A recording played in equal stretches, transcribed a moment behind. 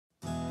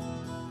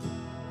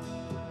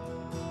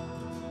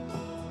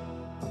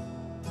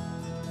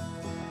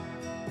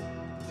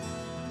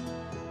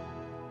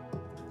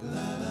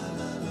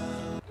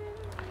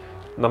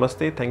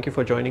Namaste, thank you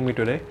for joining me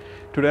today.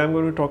 Today I'm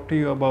going to talk to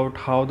you about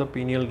how the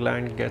pineal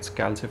gland gets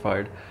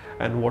calcified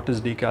and what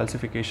is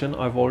decalcification.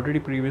 I've already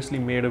previously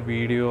made a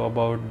video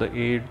about the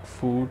 8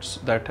 foods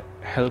that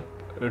help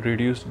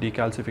reduce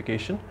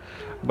decalcification,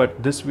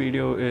 but this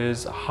video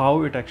is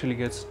how it actually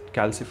gets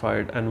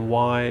calcified and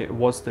why,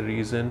 what's the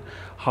reason,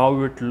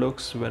 how it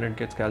looks when it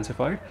gets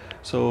calcified.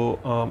 So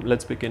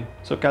let's begin.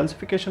 So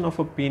calcification of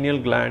a pineal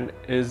gland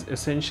is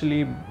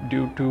essentially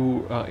due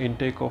to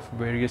intake of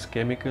various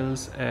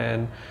chemicals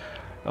and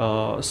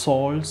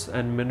salts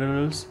and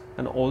minerals,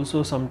 and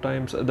also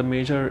sometimes the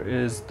major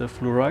is the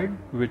fluoride,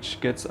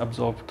 which gets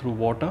absorbed through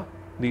water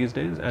these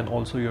days, and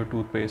also your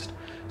toothpaste.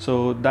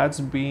 So that's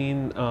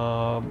been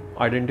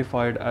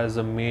identified as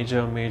a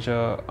major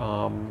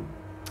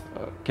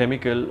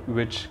chemical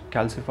which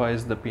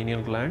calcifies the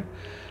pineal gland.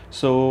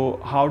 So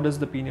how does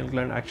the pineal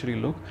gland actually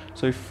look?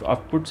 So if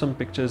I've put some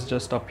pictures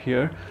just up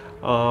here,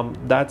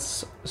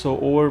 that's so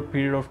over a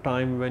period of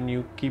time when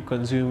you keep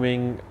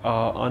consuming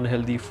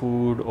unhealthy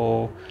food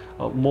or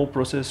more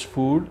processed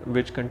food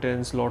which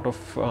contains a lot of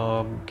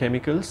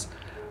chemicals,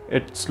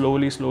 it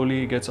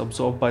slowly gets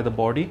absorbed by the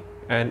body,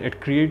 and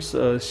it creates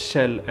a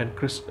shell and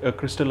a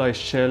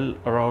crystallized shell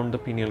around the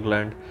pineal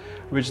gland,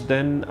 which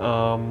then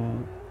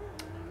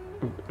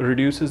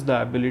reduces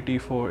the ability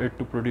for it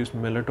to produce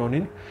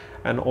melatonin,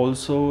 and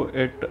also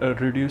it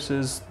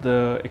reduces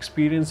the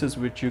experiences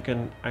which you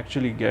can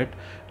actually get,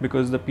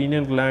 because the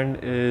pineal gland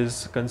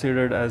is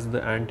considered as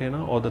the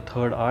antenna or the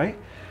third eye,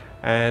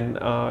 and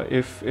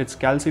if it's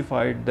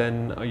calcified,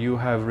 then you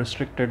have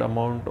restricted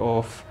amount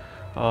of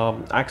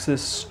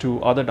access to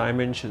other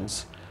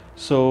dimensions.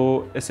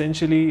 So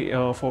essentially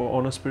for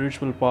on a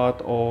spiritual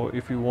path, or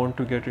if you want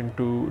to get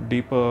into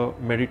deeper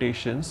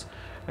meditations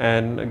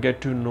and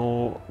get to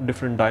know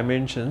different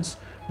dimensions,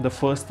 the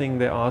first thing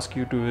they ask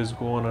you to is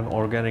go on an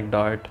organic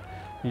diet.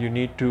 You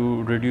need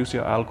to reduce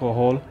your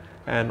alcohol,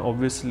 and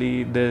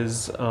obviously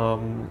there's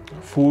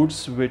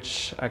foods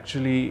which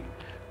actually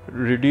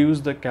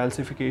reduce the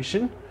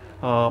calcification.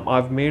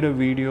 I've made a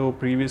video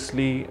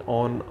previously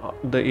on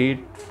the 8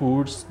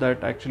 foods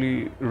that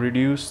actually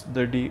reduce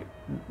the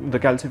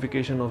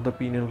calcification of the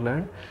pineal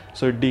gland,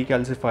 so it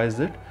decalcifies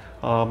it.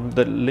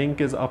 The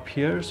link is up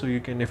here, so you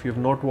can, if you've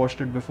not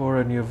watched it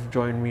before and you've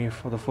joined me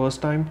for the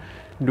first time,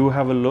 do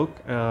have a look.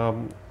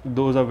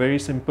 Those are very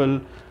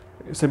simple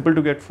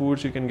to get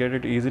foods. You can get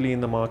it easily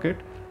in the market.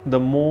 The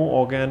more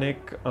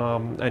organic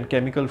and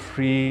chemical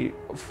free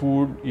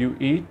food you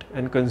eat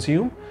and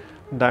consume,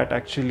 that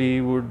actually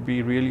would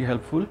be really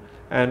helpful.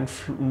 And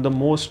the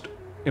most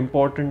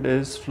important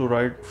is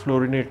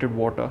fluorinated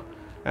water,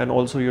 and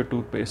also your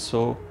toothpaste.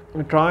 So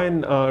try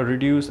and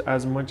reduce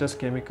as much as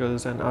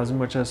chemicals and as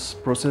much as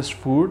processed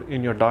food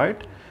in your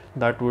diet.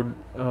 That would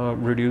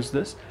reduce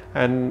this,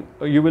 and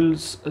you will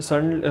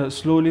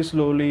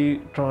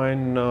slowly try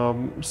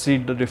and see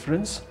the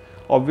difference.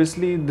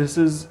 Obviously this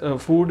is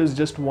food is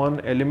just one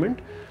element.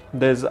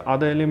 There's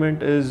other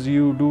element is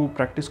you do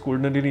practice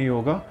kundalini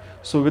yoga,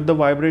 so with the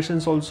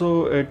vibrations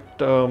also it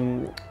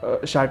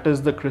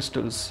shatters the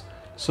crystals.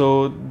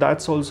 So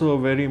that's also a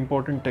very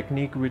important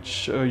technique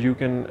which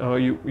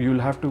you'll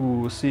have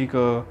to seek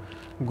a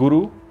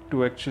guru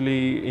to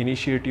actually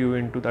initiate you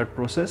into that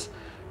process.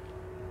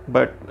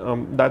 But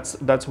that's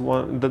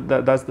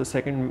the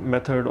second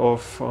method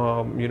of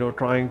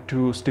trying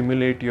to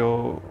stimulate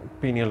your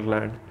pineal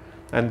gland,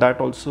 and that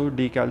also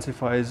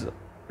decalcifies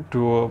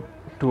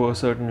to a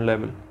certain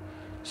level.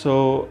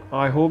 So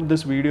I hope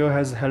this video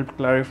has helped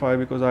clarify,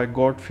 because I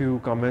got few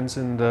comments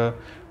in the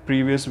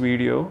previous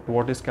video,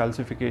 what is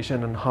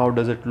calcification and how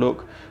does it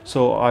look.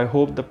 So I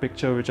hope the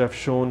picture which I've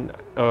shown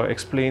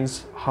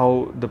explains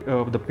how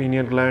the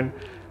pineal gland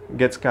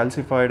gets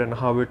calcified and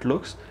how it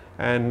looks.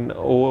 And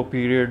over a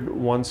period,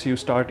 once you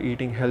start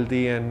eating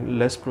healthy and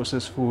less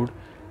processed food,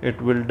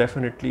 it will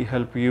definitely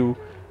help you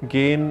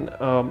gain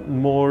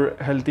more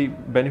healthy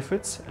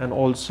benefits, and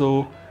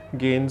also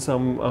gain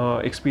some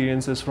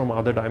experiences from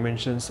other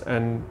dimensions,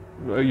 and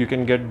you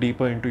can get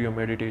deeper into your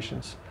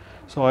meditations.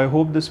 So I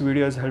hope this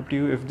video has helped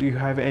you. If you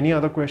have any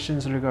other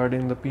questions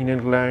regarding the pineal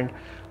gland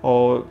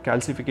or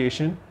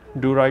calcification,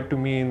 do write to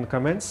me in the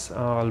comments.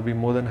 I'll be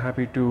more than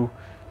happy to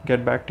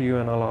get back to you,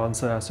 and I'll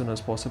answer as soon as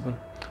possible.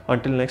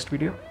 Until next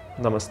video,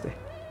 namaste.